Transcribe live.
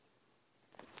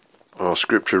Our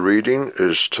scripture reading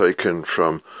is taken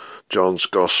from John's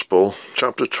Gospel,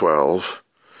 chapter 12,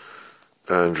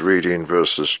 and reading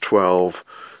verses 12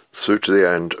 through to the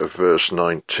end of verse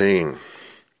 19.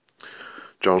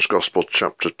 John's Gospel,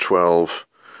 chapter 12,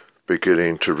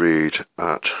 beginning to read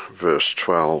at verse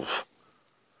 12.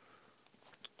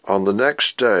 On the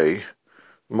next day,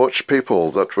 much people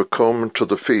that were come to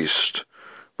the feast,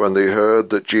 when they heard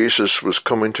that Jesus was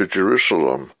coming to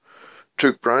Jerusalem,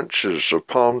 took branches of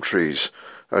palm trees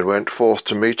and went forth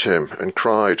to meet him, and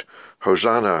cried,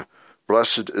 Hosanna,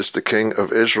 blessed is the King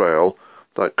of Israel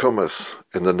that cometh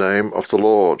in the name of the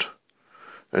Lord.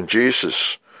 And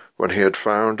Jesus, when he had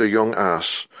found a young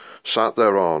ass, sat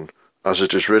thereon, as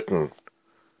it is written,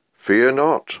 Fear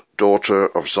not, daughter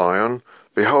of Zion,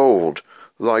 behold,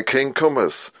 thy King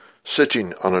cometh,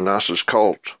 sitting on an ass's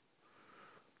colt.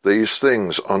 These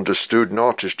things understood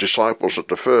not his disciples at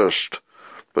the first,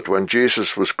 but when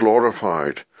Jesus was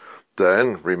glorified,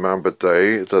 then remembered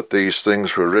they that these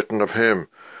things were written of him,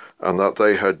 and that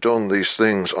they had done these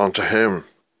things unto him.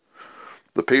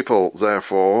 The people,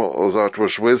 therefore, that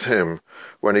was with him,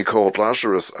 when he called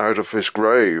Lazarus out of his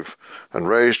grave, and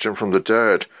raised him from the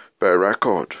dead, bear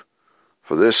record.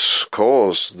 For this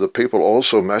cause the people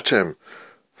also met him,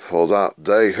 for that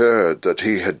they heard that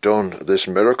he had done this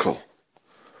miracle.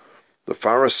 The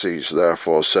Pharisees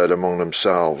therefore said among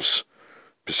themselves,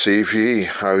 Perceive ye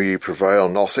how ye prevail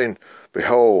nothing?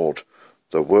 Behold,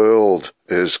 the world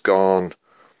is gone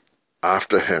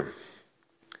after him.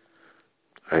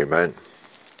 Amen.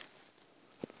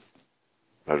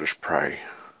 Let us pray.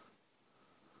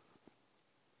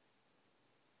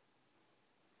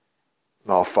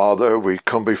 Our Father, we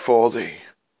come before thee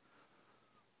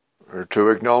to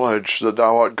acknowledge that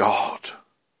thou art God,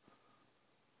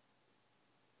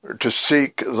 to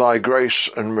seek thy grace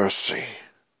and mercy.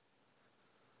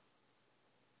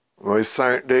 We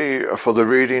thank thee for the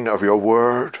reading of your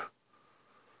word,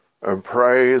 and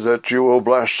pray that you will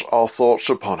bless our thoughts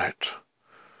upon it.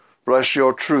 Bless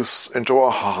your truth into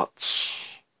our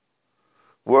hearts.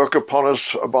 Work upon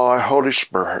us by Holy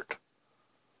Spirit,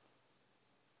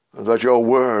 that your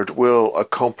word will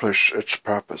accomplish its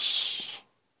purpose.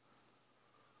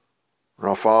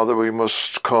 Our Father, we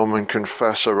must come and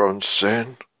confess our own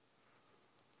sin,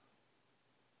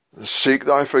 and seek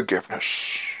thy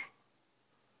forgiveness.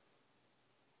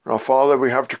 Our Father,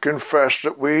 we have to confess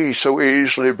that we so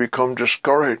easily become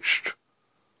discouraged.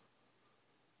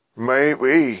 May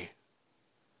we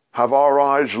have our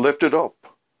eyes lifted up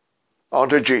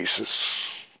unto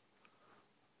Jesus,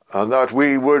 and that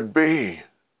we would be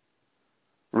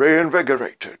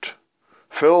reinvigorated,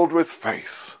 filled with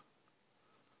faith.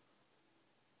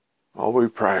 Oh, we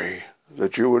pray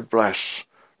that you would bless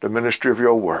the ministry of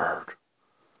your word.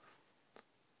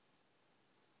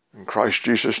 In Christ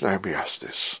Jesus' name we ask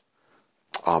this.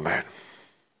 Amen.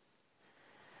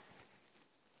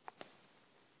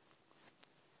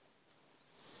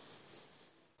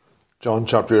 John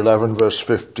chapter 11 verse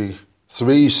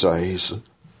 53 says,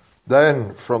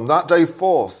 Then from that day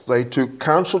forth they took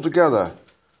counsel together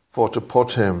for to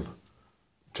put him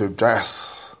to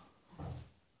death.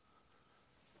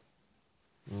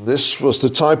 This was the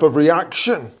type of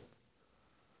reaction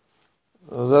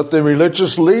that the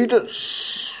religious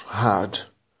leaders had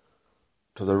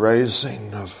to the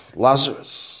raising of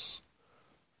Lazarus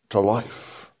to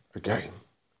life again.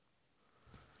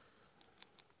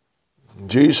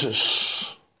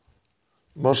 Jesus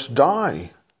must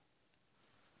die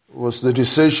was the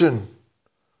decision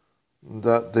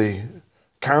that the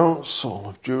council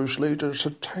of Jewish leaders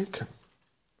had taken.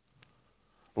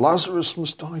 Lazarus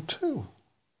must die too.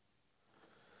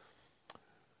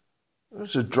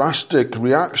 It's a drastic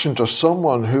reaction to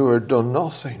someone who had done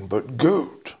nothing but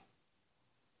good.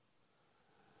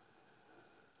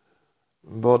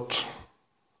 But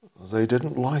they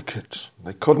didn't like it.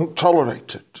 They couldn't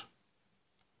tolerate it.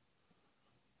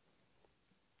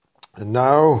 And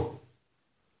now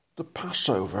the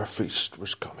Passover feast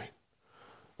was coming.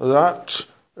 That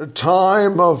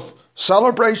time of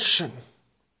celebration,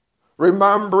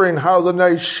 remembering how the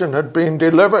nation had been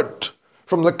delivered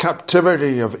from the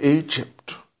captivity of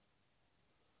Egypt.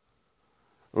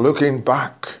 Looking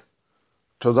back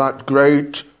to that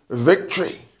great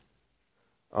victory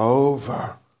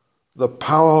over the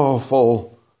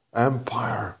powerful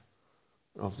empire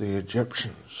of the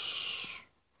Egyptians.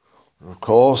 And of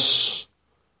course,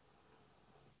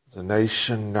 the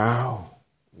nation now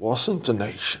wasn't a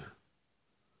nation.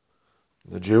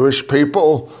 The Jewish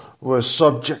people were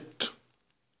subject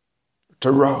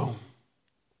to Rome.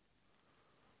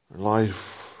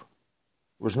 Life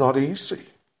was not easy.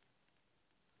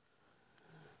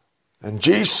 And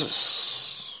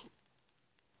Jesus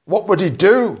What would he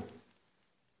do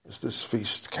as this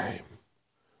feast came?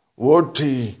 Would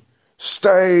he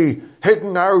stay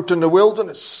hidden out in the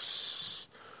wilderness?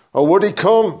 Or would he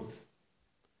come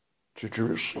to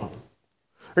Jerusalem?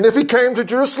 And if he came to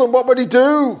Jerusalem, what would he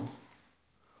do?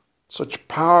 Such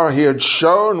power he had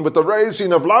shown with the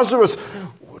raising of Lazarus.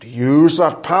 Would he use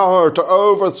that power to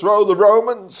overthrow the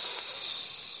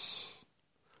Romans?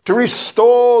 To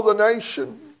restore the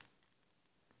nation?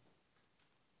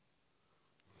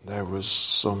 There was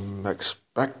some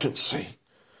expectancy,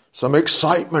 some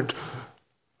excitement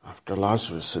after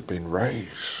Lazarus had been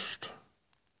raised.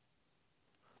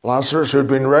 Lazarus had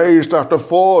been raised after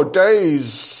 4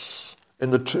 days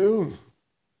in the tomb.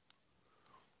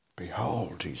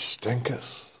 Behold, he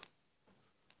stinketh.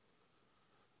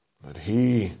 But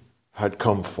he had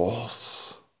come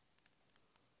forth,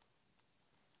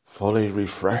 fully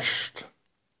refreshed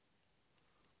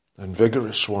and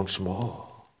vigorous once more.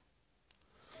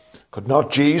 Could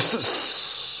not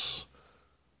Jesus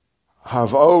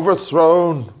have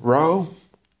overthrown Rome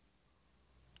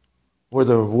with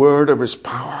a word of his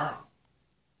power?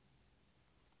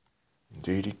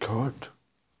 Indeed he could.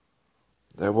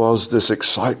 There was this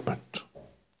excitement.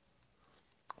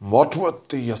 What would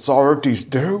the authorities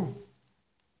do?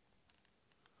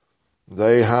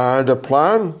 They had a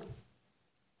plan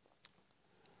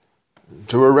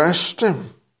to arrest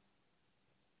him,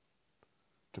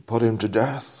 to put him to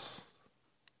death.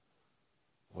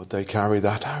 Would they carry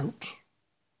that out?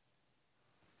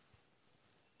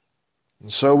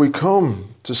 And so we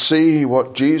come to see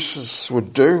what Jesus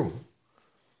would do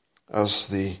as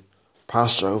the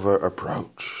Passover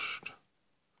approached.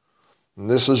 And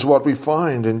this is what we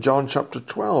find in John chapter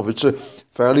 12. It's a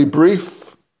fairly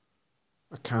brief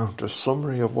account, a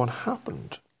summary of what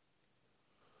happened.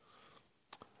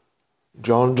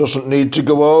 John doesn't need to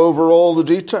go over all the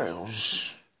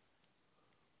details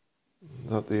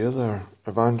that the other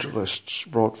evangelists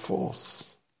brought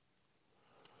forth.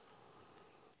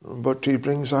 But he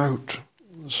brings out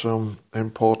some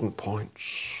important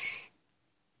points.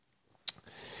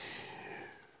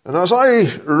 And as I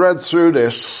read through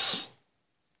this,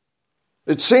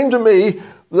 it seemed to me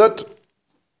that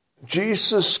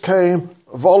Jesus came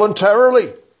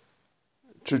voluntarily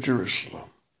to Jerusalem.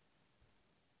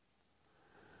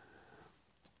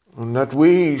 And that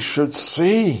we should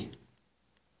see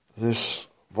this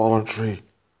voluntary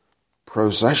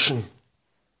procession.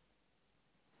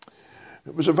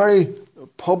 It was a very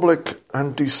public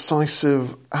and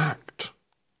decisive act.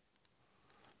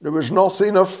 There was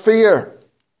nothing of fear,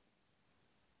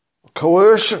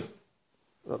 coercion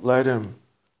that led him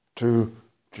to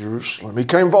Jerusalem. He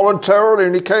came voluntarily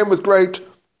and he came with great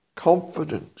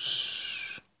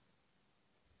confidence.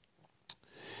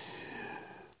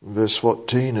 Verse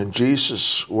 14, and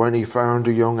Jesus, when he found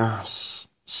a young ass,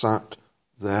 sat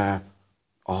thereon.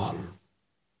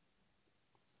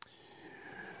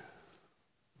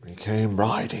 He came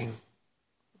riding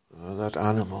that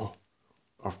animal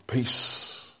of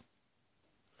peace.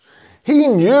 He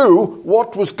knew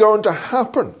what was going to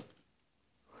happen.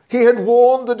 He had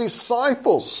warned the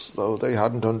disciples, though they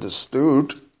hadn't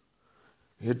understood.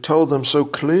 He had told them so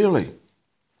clearly.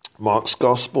 Mark's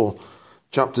Gospel,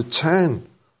 chapter 10,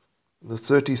 the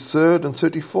 33rd and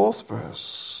 34th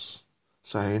verse,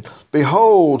 saying,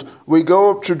 behold, we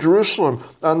go up to Jerusalem,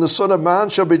 and the Son of Man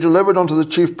shall be delivered unto the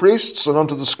chief priests and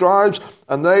unto the scribes,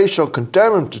 and they shall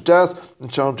condemn him to death,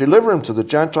 and shall deliver him to the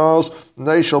Gentiles, and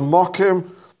they shall mock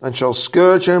him, and shall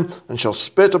scourge him, and shall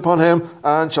spit upon him,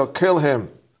 and shall kill him.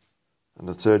 And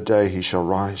the third day he shall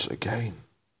rise again.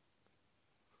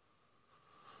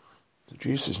 So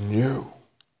Jesus knew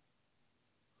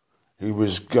he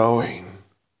was going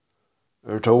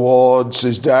towards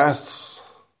his death.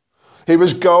 He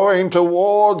was going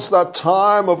towards that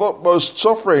time of utmost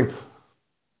suffering.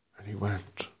 And he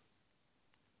went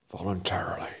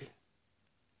voluntarily.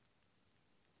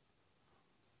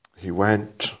 He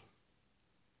went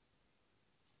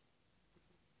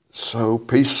so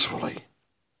peacefully.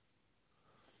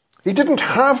 He didn't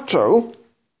have to.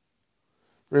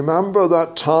 Remember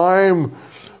that time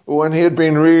when he had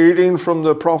been reading from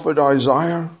the prophet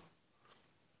Isaiah?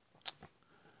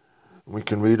 We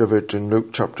can read of it in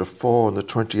Luke chapter 4, and the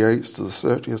 28th to the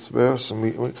 30th verse. And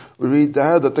we read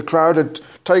there that the crowd had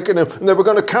taken him and they were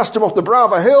going to cast him off the brow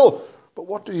of a hill. But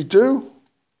what did he do?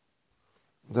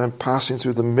 Then passing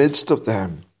through the midst of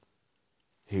them,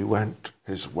 he went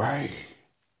his way.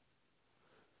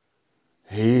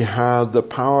 He had the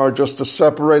power just to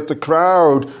separate the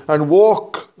crowd and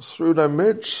walk through their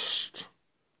midst.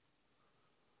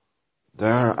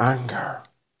 Their anger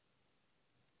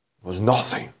was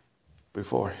nothing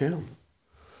before him.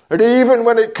 And even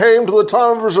when it came to the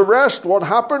time of his arrest, what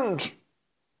happened?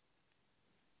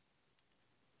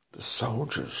 The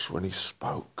soldiers, when he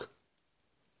spoke,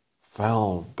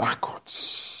 fell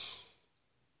backwards.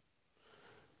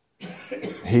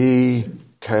 He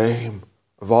came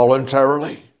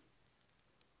voluntarily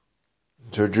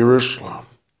to Jerusalem.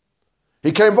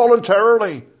 He came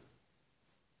voluntarily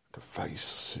to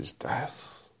face his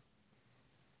death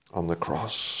on the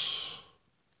cross.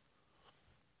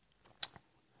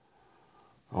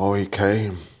 Oh, he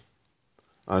came,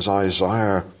 as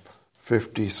Isaiah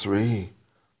 53,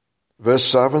 verse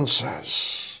 7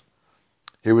 says,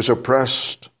 he was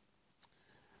oppressed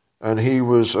and he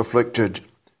was afflicted,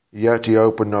 yet he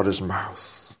opened not his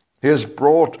mouth. He is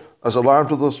brought as a lamb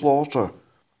to the slaughter,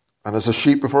 and as a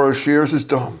sheep before his shearers is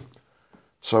dumb,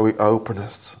 so he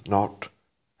openeth not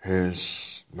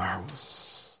his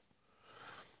mouth.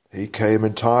 He came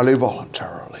entirely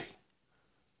voluntarily,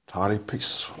 entirely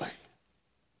peacefully,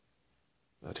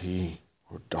 that he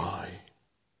would die.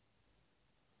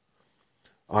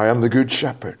 I am the good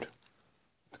shepherd.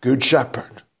 The good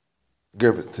shepherd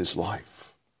giveth his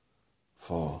life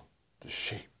for the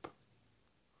sheep.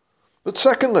 But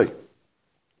secondly,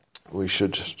 we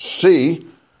should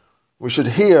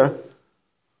hear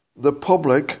the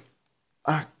public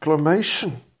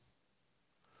acclamation.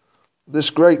 This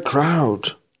great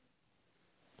crowd,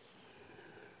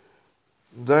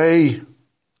 they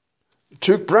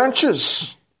took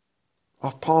branches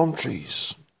of palm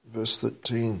trees, verse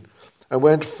 13, and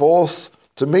went forth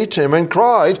to meet him and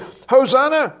cried,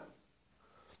 Hosanna!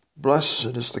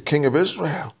 Blessed is the King of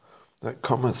Israel that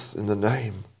cometh in the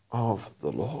name of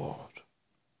the Lord.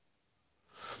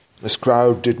 This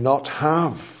crowd did not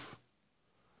have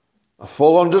a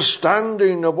full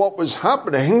understanding of what was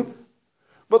happening,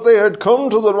 but they had come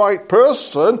to the right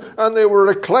person and they were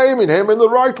acclaiming him in the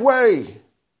right way.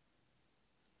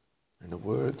 In the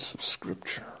words of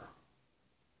Scripture.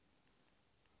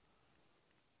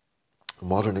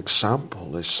 What an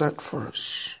example they set for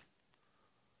us.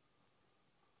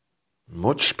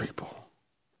 Much people.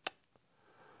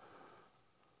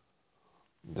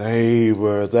 They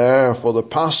were there for the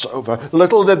Passover.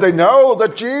 Little did they know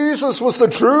that Jesus was the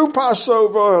true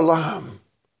Passover lamb.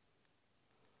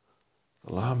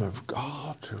 The Lamb of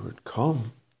God who had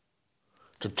come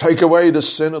to take away the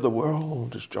sin of the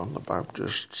world, as John the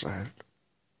Baptist said.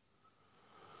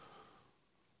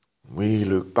 We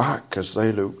look back as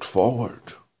they looked forward.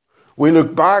 We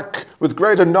look back with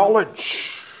greater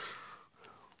knowledge.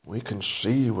 We can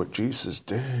see what Jesus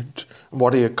did and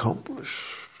what he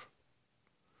accomplished.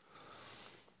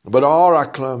 But our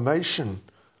acclamation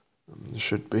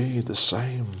should be the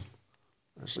same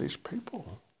as these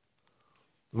people.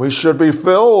 We should be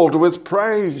filled with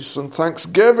praise and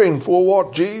thanksgiving for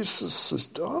what Jesus has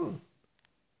done.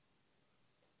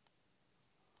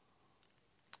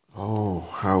 Oh,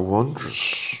 how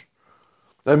wondrous.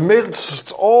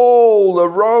 Amidst all the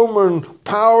Roman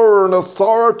power and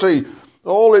authority,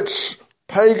 all its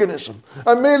paganism,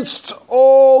 amidst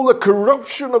all the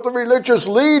corruption of the religious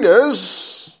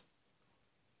leaders,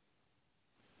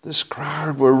 this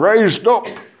crowd were raised up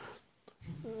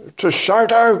to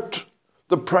shout out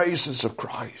the praises of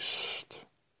Christ.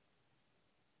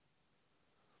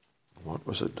 What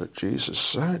was it that Jesus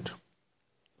said?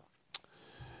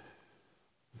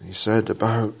 He said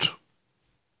about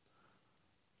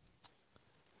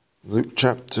Luke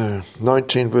chapter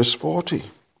 19 verse 40.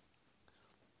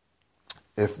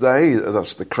 If they,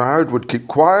 that's the crowd, would keep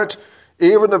quiet,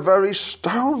 even the very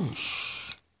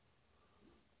stones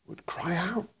would cry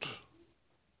out.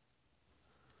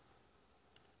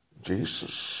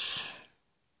 Jesus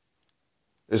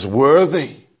is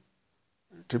worthy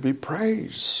to be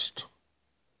praised.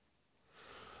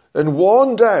 And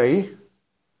one day,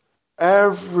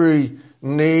 every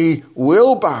knee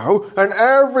will bow and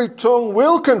every tongue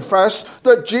will confess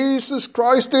that Jesus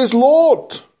Christ is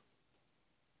Lord.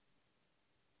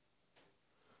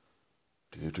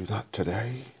 Do you do that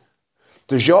today?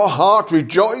 Does your heart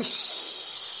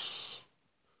rejoice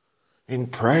in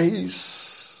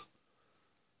praise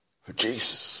for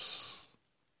Jesus?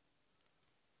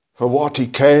 For what he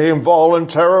came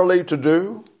voluntarily to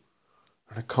do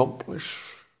and accomplish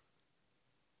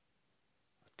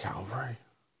at Calvary.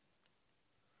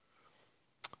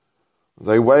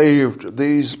 They waved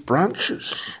these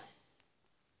branches.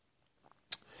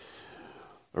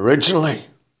 Originally,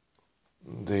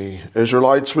 the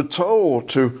Israelites were told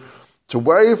to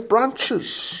wave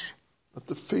branches at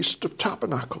the Feast of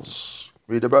Tabernacles.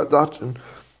 Read about that in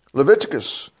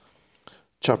Leviticus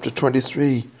chapter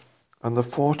 23 and the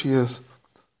 40th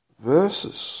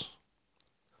verses.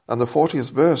 And the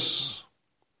 40th verse.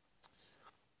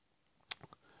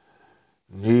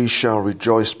 Ye shall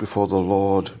rejoice before the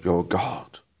Lord your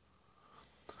God.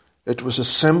 It was a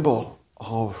symbol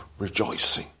of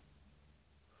rejoicing.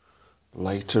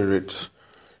 Later it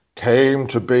came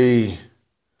to be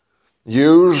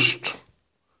used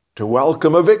to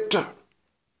welcome a victor.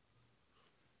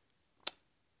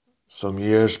 Some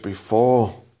years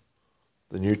before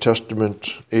the New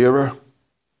Testament era,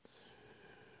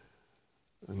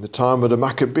 in the time of the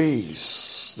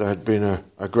Maccabees, there had been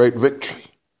a great victory.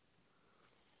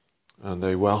 And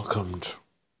they welcomed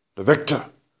the victor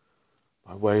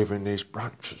by waving these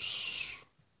branches.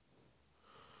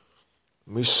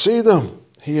 We see them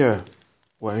here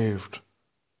waved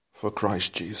for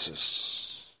Christ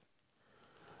Jesus.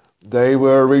 They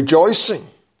were rejoicing.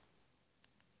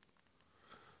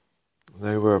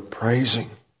 They were praising.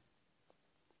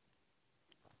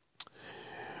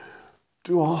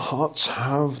 Do our hearts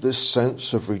have this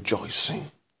sense of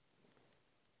rejoicing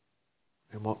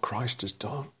in what Christ has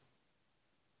done?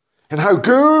 And how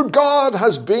good God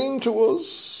has been to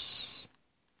us?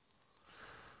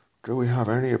 Do we have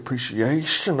any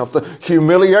appreciation of the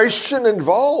humiliation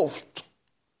involved?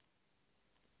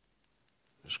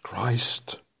 As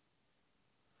Christ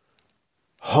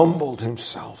humbled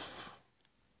himself,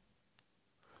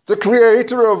 the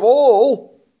creator of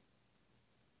all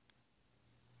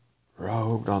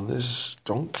rode on this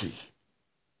donkey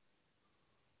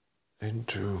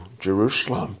into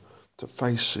Jerusalem to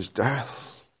face his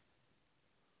death.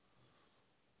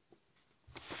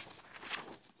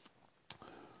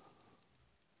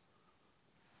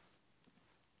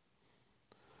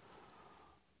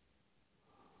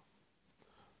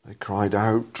 They cried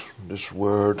out this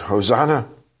word, Hosanna.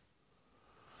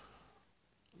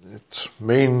 It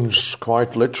means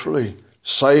quite literally,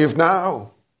 save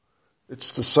now.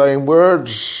 It's the same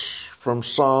words from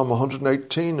Psalm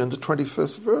 118 and the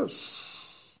 25th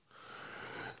verse.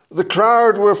 The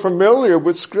crowd were familiar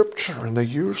with Scripture and they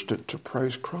used it to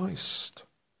praise Christ.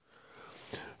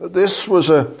 This was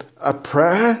a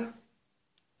prayer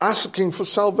asking for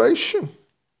salvation.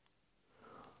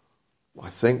 I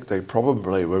think they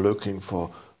probably were looking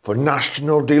for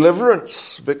national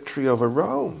deliverance, victory over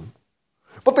Rome.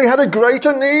 But they had a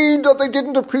greater need that they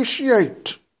didn't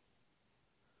appreciate.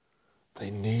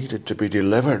 They needed to be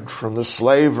delivered from the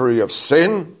slavery of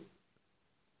sin.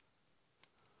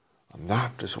 And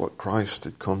that is what Christ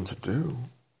had come to do.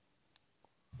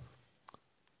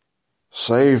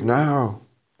 Save now,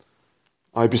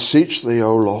 I beseech thee,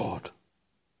 O Lord.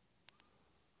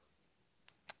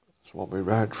 That's what we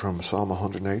read from Psalm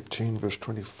 118, verse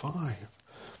 25.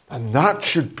 And that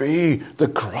should be the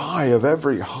cry of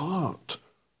every heart.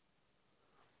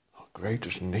 Our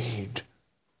greatest need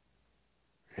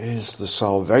is the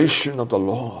salvation of the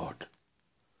Lord.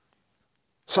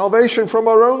 Salvation from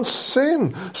our own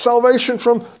sin. Salvation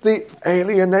from the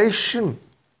alienation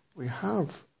we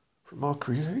have from our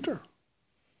Creator.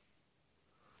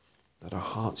 That our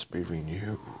hearts be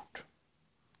renewed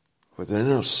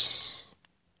within us.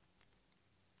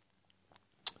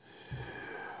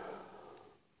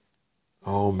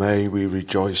 Oh, may we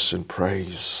rejoice and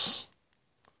praise.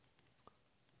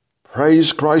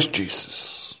 Praise Christ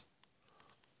Jesus,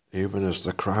 even as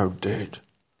the crowd did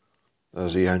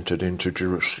as he entered into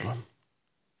Jerusalem.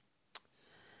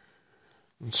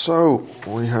 And so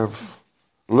we have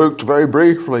looked very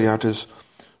briefly at his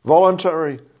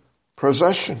voluntary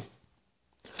procession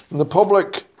and the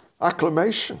public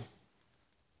acclamation.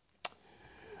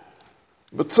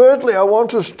 But thirdly, I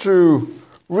want us to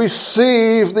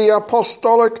receive the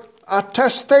apostolic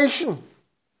attestation,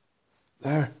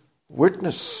 their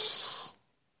witness.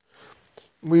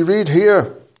 We read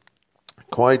here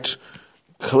quite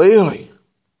clearly,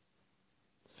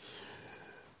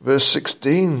 verse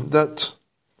 16, that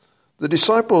the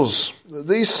disciples,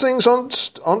 these things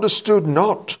understood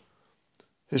not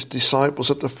his disciples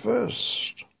at the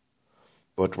first.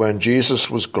 But when Jesus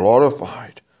was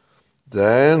glorified,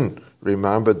 then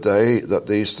remembered they that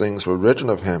these things were written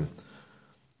of him,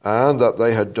 and that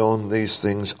they had done these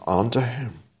things unto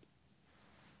him.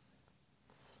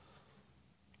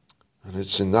 And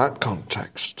it's in that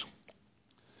context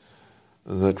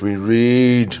that we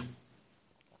read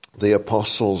the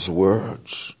apostles'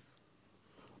 words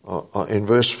in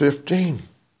verse 15.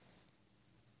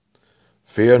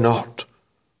 Fear not,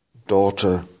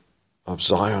 daughter of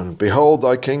Zion. Behold,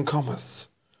 thy king cometh,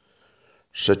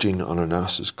 sitting on an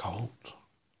ass's colt.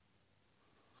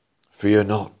 Fear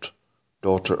not,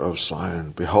 daughter of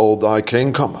Zion. Behold, thy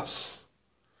king cometh.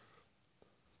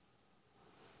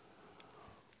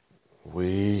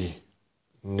 We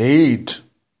need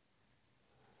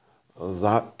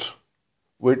that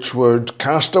which would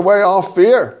cast away our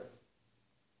fear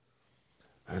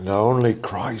And only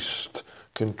Christ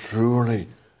can truly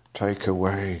take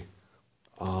away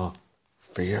our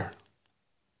fear.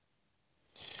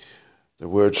 The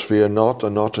words fear not are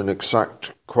not an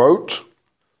exact quote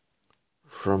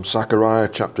from Zechariah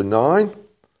chapter 9,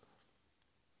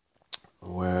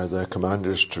 where their command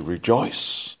is to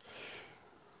rejoice.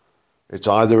 It's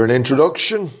either an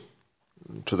introduction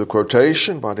to the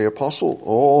quotation by the apostle,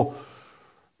 or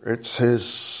it's his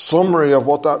summary of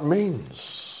what that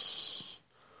means.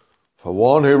 For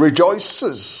one who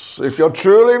rejoices, if you're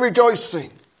truly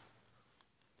rejoicing,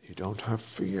 you don't have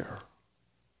fear.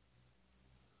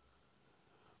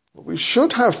 But we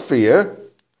should have fear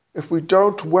if we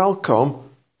don't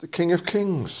welcome the King of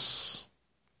Kings.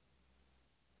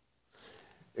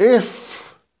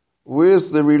 If,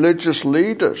 with the religious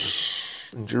leaders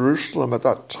in Jerusalem at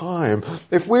that time,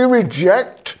 if we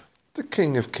reject the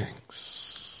King of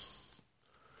Kings,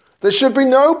 there should be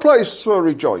no place for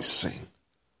rejoicing,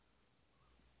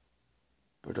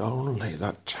 but only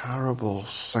that terrible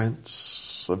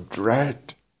sense of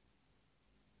dread.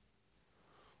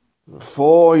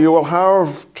 For you will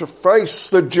have to face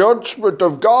the judgment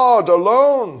of God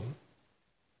alone.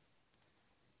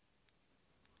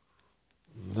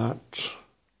 That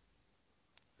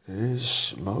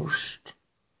is most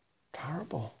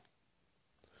terrible.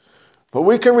 But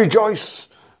we can rejoice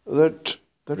that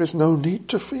there is no need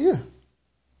to fear.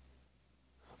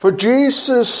 For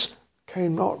Jesus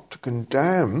came not to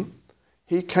condemn,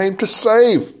 he came to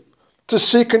save, to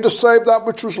seek and to save that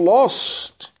which was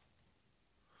lost.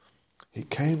 He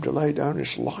came to lay down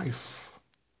his life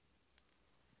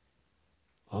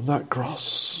on that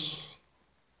cross,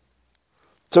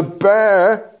 to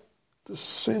bear the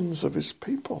sins of his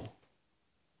people.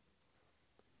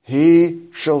 He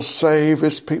shall save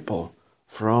his people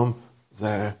from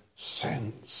their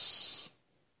sins.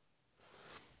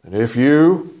 And if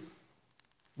you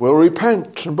will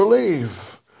repent and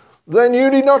believe, then you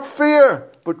need not fear,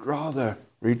 but rather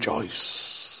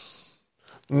rejoice.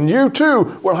 And you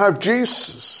too will have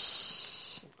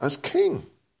Jesus as King,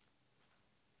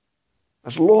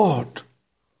 as Lord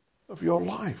of your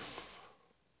life.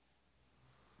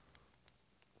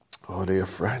 Oh, dear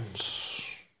friends,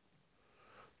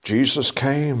 Jesus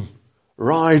came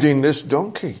riding this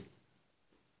donkey.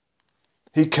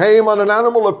 He came on an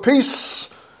animal of peace.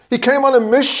 He came on a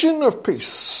mission of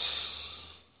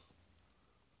peace.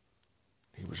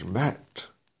 He was met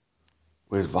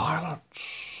with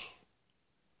violence,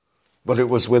 but it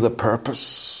was with a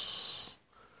purpose.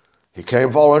 He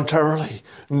came voluntarily,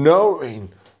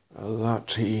 knowing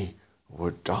that he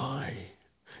would die.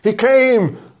 He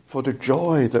came for the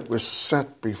joy that was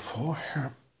set before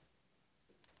him,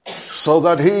 so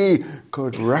that he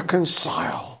could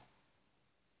reconcile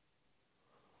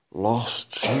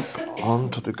lost sheep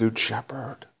unto the Good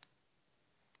Shepherd.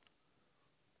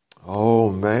 Oh,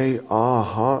 may our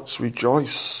hearts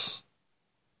rejoice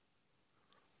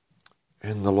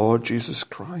in the Lord Jesus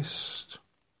Christ.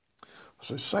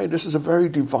 As I say, this is a very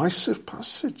divisive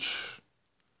passage.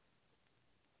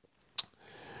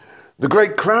 The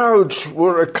great crowds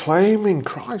were acclaiming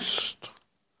Christ.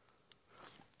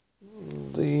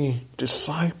 The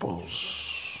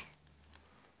disciples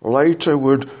later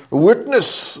would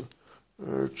witness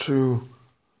to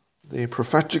the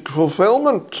prophetic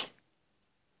fulfillment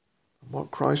of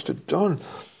what Christ had done.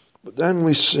 But then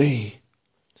we see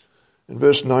in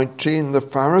verse 19, the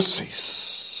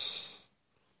Pharisees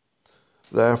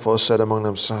therefore said among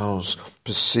themselves,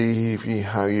 perceive ye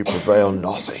how ye prevail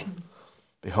nothing.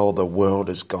 Behold, the world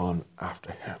is gone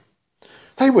after him.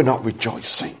 They were not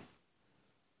rejoicing.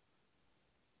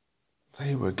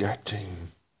 They were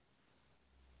getting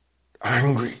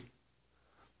angry.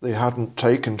 They hadn't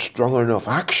taken strong enough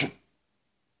action.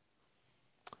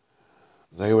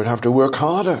 They would have to work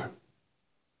harder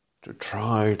to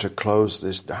try to close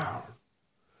this down.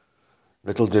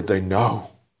 Little did they know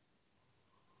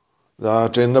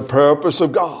that in the purpose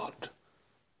of God,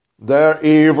 their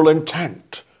evil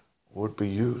intent would be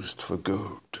used for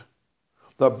good.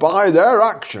 That by their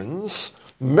actions,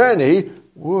 many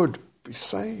would be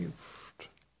saved.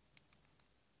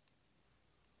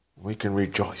 We can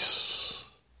rejoice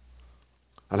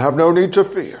and have no need to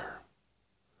fear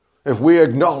if we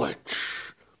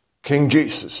acknowledge King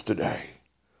Jesus today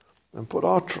and put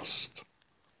our trust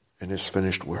in his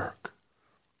finished work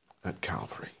at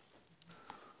Calvary.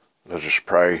 Let us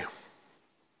pray.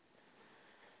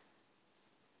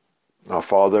 Our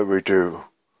Father, we do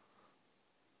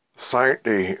thank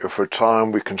thee for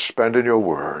time we can spend in your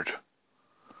word,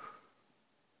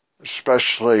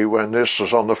 especially when this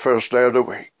is on the first day of the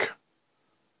week.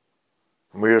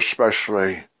 We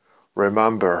especially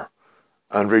remember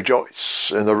and rejoice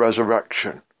us in the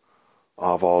resurrection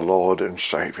of our Lord and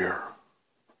Saviour.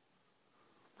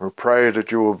 We pray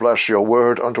that you will bless your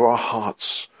word unto our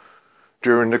hearts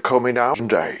during the coming hours and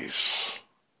days.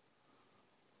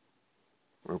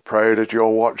 We pray that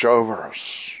you'll watch over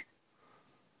us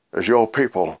as your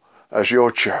people, as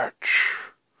your church.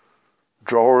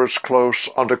 Draw us close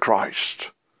unto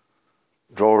Christ.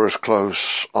 Draw us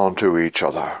close unto each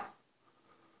other.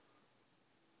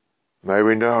 May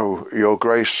we know your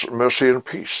grace, mercy, and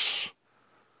peace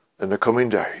in the coming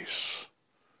days.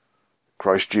 In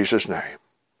Christ Jesus' name.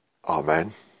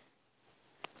 Amen.